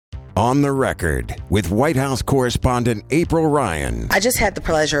On the Record with White House correspondent April Ryan. I just had the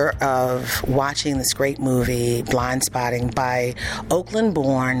pleasure of watching this great movie, Blindspoting, by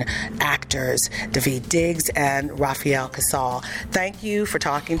Oakland-born actors Daveed Diggs and Rafael. Thank you for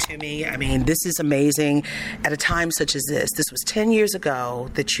talking to me. I mean, this is amazing at a time such as this. This was 10 years ago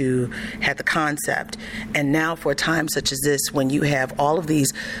that you had the concept, and now for a time such as this, when you have all of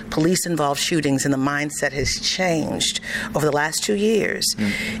these police-involved shootings and the mindset has changed over the last 2 years,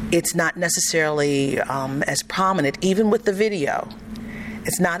 it's not necessarily as prominent, even with the video.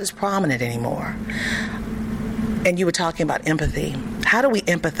 It's not as prominent anymore. And you were talking about empathy. How do we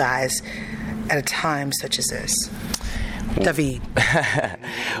empathize at a time such as this? Daveed.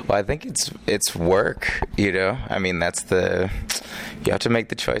 Well, I think it's work, you know? I mean, you have to make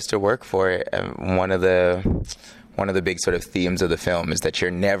the choice to work for it. One of the big sort of themes of the film is that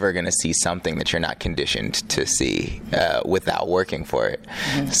you're never going to see something that you're not conditioned to see without working for it.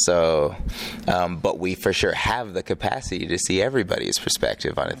 So, but we for sure have the capacity to see everybody's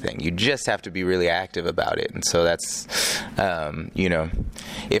perspective on a thing. You just have to be really active about it. And so that's,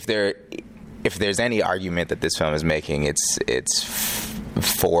 if there's any argument that this film is making, it's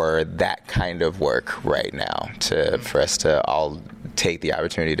for that kind of work right now, for us to all take the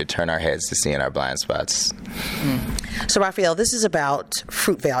opportunity to turn our heads to seeing our blind spots. So, Rafael, this is about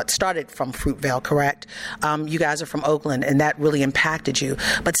Fruitvale. It started from Fruitvale, correct? You guys are from Oakland, and that really impacted you.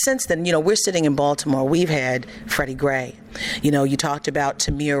 But since then, we're sitting in Baltimore. We've had Freddie Gray. You talked about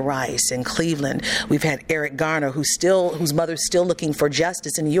Tamir Rice in Cleveland. We've had Eric Garner, whose mother's still looking for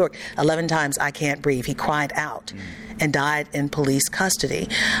justice in New York. 11 times, I can't breathe. He cried out and died in police custody.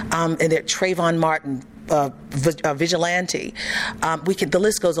 And there, Trayvon Martin, vigilante. The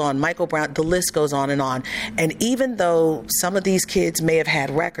list goes on. Michael Brown, the list goes on. And even though some of these kids may have had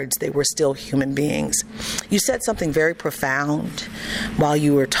records, they were still human beings. You said something very profound while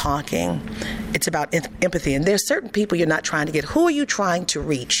you were talking. It's about empathy. And there's certain people you're not trying to get. Who are you trying to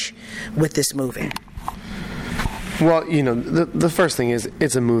reach with this movie? Well, the first thing is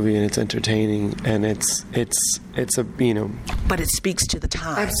it's a movie and it's entertaining and it's a But it speaks to the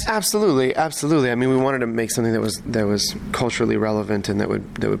times. Absolutely. I mean, we wanted to make something that was culturally relevant and that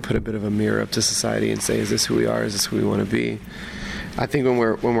would put a bit of a mirror up to society and say, is this who we are? Is this who we want to be? I think when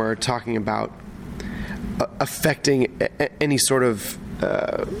we're talking about affecting any sort of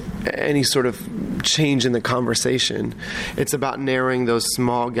change in the conversation, it's about narrowing those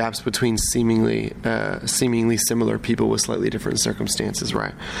small gaps between seemingly similar people with slightly different circumstances,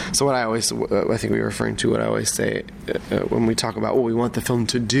 right? So I think we were referring to what I always say when we talk about what we want the film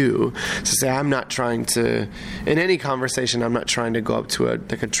to do, to say I'm not trying to, in any conversation, I'm not trying to go up to a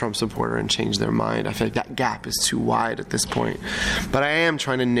Trump supporter and change their mind. I feel like that gap is too wide at this point. But I am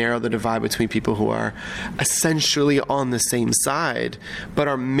trying to narrow the divide between people who are essentially on the same side, but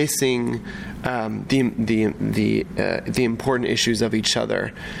are missing the important issues of each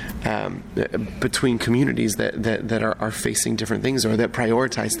other between communities that are facing different things or that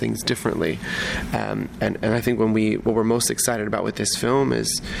prioritize things differently. And I think what we're most excited about with this film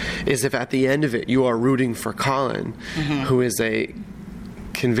is if at the end of it you are rooting for Colin, who is a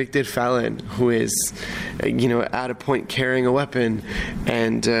convicted felon, who is at a point carrying a weapon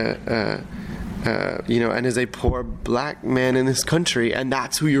and and is a poor black man in this country, and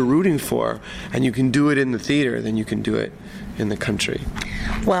that's who you're rooting for, and you can do it in the theater, then you can do it in the country.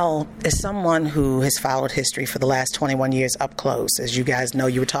 Well, as someone who has followed history for the last 21 years up close, as you guys know,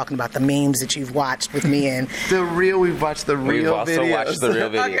 you were talking about the memes that you've watched with me and... We've watched the real videos. We've also watched the real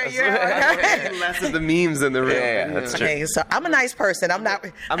videos. Okay. Less of the memes than the real videos. That's true. Okay, so I'm a nice person. I'm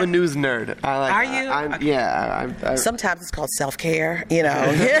a news nerd. Are you? Okay. Yeah. Sometimes it's called self-care,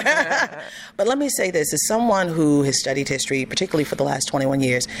 But let me say this, as someone who has studied history, particularly for the last 21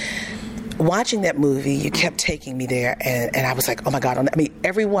 years, watching that movie, you kept taking me there, and I was like, oh my God. I mean,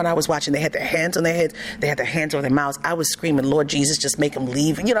 everyone I was watching, they had their hands on their heads, they had their hands on their mouths. I was screaming, Lord Jesus, just make them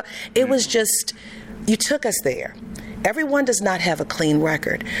leave. It was just, you took us there. Everyone does not have a clean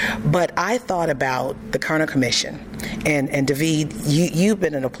record, but I thought about the Kerner Commission, and Daveed, you've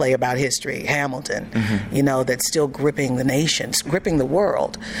been in a play about history, Hamilton, that's still gripping the nation, gripping the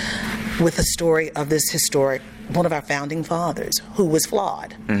world, with the story of this historic, one of our founding fathers, who was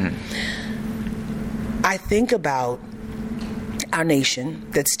flawed. I think about our nation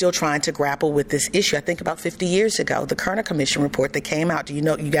that's still trying to grapple with this issue. I think about 50 years ago, the Kerner Commission report that came out. You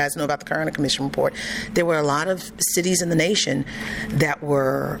guys know about the Kerner Commission report? There were a lot of cities in the nation that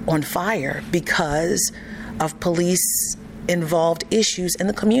were on fire because of police involved issues in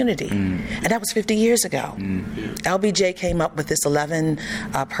the community. And that was 50 years ago. LBJ came up with this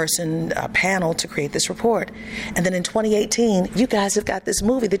 11-person panel to create this report. And then in 2018, you guys have got this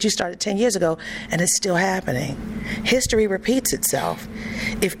movie that you started 10 years ago, and it's still happening. History repeats itself.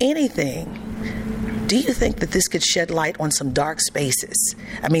 If anything, do you think that this could shed light on some dark spaces?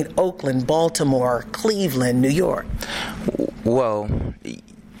 I mean, Oakland, Baltimore, Cleveland, New York. Well,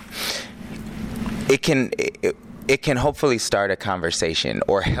 it can hopefully start a conversation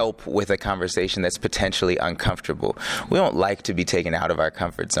or help with a conversation that's potentially uncomfortable. We don't like to be taken out of our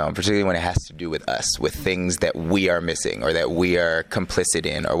comfort zone, particularly when it has to do with us, with things that we are missing or that we are complicit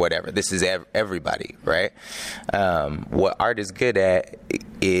in or whatever. This is everybody, right? What art is good at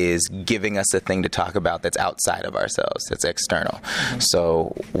is giving us a thing to talk about that's outside of ourselves, that's external.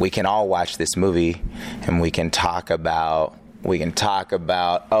 So we can all watch this movie and we can talk about,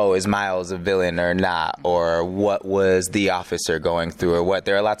 oh, is Miles a villain or not? Or what was the officer going through? Or what?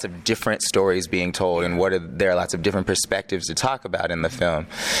 There are lots of different stories being told, and there are lots of different perspectives to talk about in the film.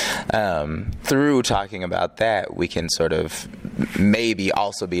 Through talking about that, we can sort of maybe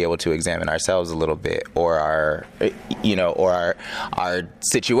also be able to examine ourselves a little bit, or our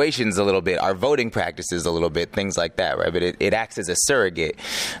situations a little bit, our voting practices a little bit, things like that, right? But it acts as a surrogate.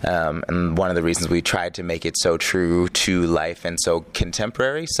 And one of the reasons we tried to make it so true to life and so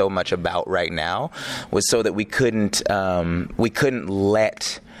contemporary, so much about right now, was so that we couldn't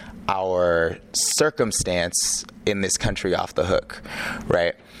let our circumstance in this country off the hook,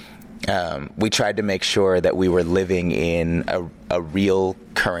 right? We tried to make sure that we were living in a real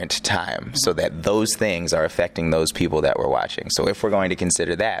current time, so that those things are affecting those people that we're watching. So if we're going to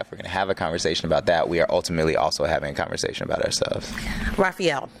consider that, if we're going to have a conversation about that, we are ultimately also having a conversation about ourselves.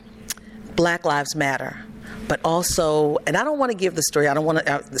 Rafael, Black Lives Matter. But also, and I don't want to give the story, I don't want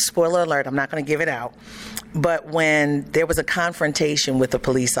to, spoiler alert, I'm not going to give it out. But when there was a confrontation with a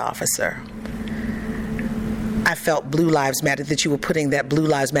police officer, I felt Blue Lives Matter, that you were putting that Blue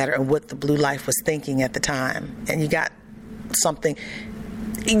Lives Matter and what the Blue Life was thinking at the time. And you got something,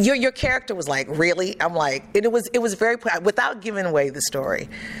 your character was like, really? I'm like, it was very, without giving away the story,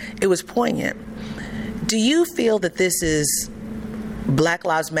 it was poignant. Do you feel that this is Black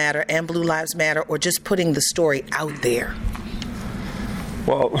Lives Matter and Blue Lives Matter, or just putting the story out there?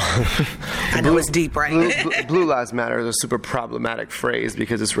 Well, I know it's deep, right? Blue Lives Matter is a super problematic phrase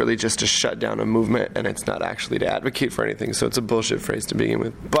because it's really just to shut down a movement, and it's not actually to advocate for anything, so it's a bullshit phrase to begin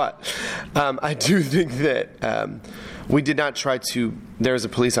with. But I do think that we did not try to, there's a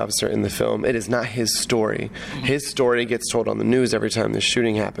police officer in the film. It is not his story. His story gets told on the news every time the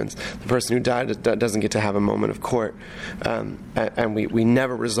shooting happens. The person who died doesn't get to have a moment of court. And we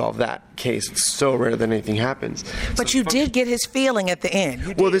never resolve that case. It's so rare that anything happens. But you did get his feeling at the end.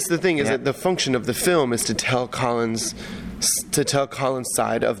 Well, this is the thing, is that the function of the film is to tell Colin's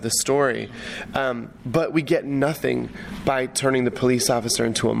side of the story. But we get nothing by turning the police officer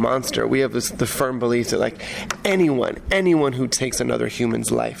into a monster. We have the firm belief that, like, anyone who takes another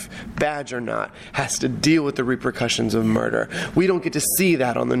human's life, badge or not, has to deal with the repercussions of murder. We don't get to see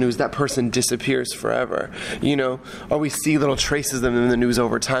that on the news. That person disappears forever, or we see little traces of them in the news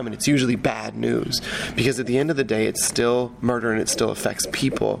over time, and it's usually bad news, because at the end of the day, it's still murder and it still affects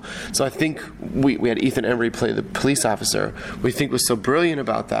people. So I think we had Ethan Embry play the police officer. We think was so brilliant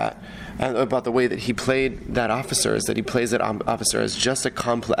about that, and about the way that he played that officer, is that he plays that officer as just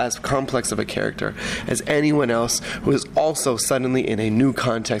as complex of a character as anyone else who is also suddenly in a new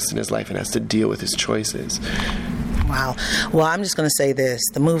context in his life and has to deal with his choices. Wow. Well, I'm just going to say this.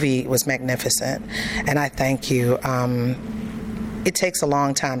 The movie was magnificent, and I thank you. It takes a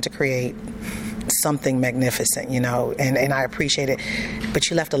long time to create something magnificent, and I appreciate it. But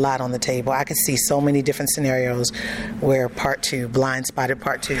you left a lot on the table. I could see so many different scenarios where part 2, Blindspotted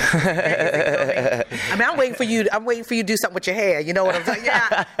part 2. I mean, I'm waiting for you to do something with your hair. You know what I'm saying?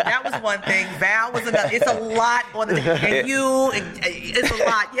 Yeah, that was one thing. Val was another. It's a lot on the it's a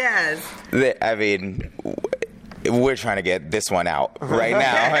lot. Yes. I mean, we're trying to get this one out right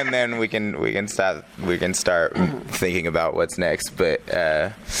now, and then we can start thinking about what's next. But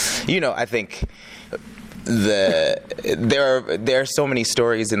I think there are so many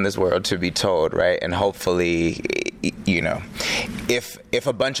stories in this world to be told, right? And hopefully, if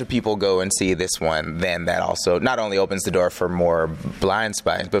a bunch of people go and see this one, then that also not only opens the door for more blind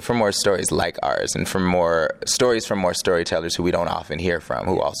spots, but for more stories like ours, and for more stories from more storytellers who we don't often hear from,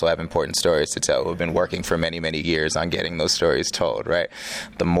 who also have important stories to tell, who have been working for many, many years on getting those stories told, right?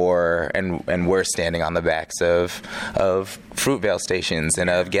 The more, and we're standing on the backs of Fruitvale stations, and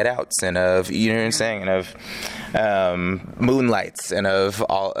of Get Outs, and of, and of Moonlights, and of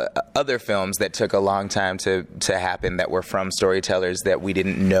all other films that took a long time to happen, that were from storytellers that we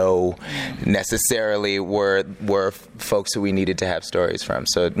didn't know necessarily were folks who we needed to have stories from.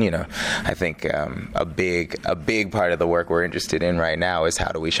 So, I think a big part of the work we're interested in right now is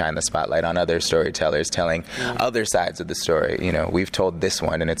how do we shine the spotlight on other storytellers telling other sides of the story. We've told this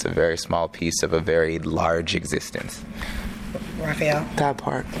one, and it's a very small piece of a very large existence. Rafael? That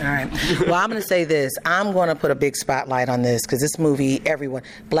part. All right. Well, I'm going to say this. I'm going to put a big spotlight on this because this movie, everyone,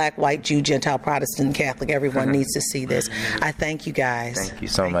 Black, white, Jew, Gentile, Protestant, Catholic, everyone needs to see this. I thank you guys. Thank you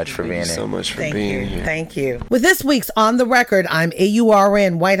so much for being here. So much for being here. Thank you. With this week's On the Record, I'm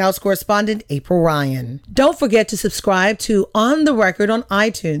AURN White House correspondent April Ryan. Don't forget to subscribe to On the Record on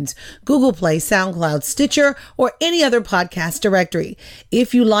iTunes, Google Play, SoundCloud, Stitcher, or any other podcast directory.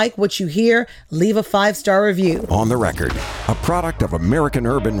 If you like what you hear, leave a 5-star review. On the Record, a product of American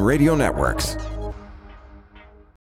Urban Radio Networks.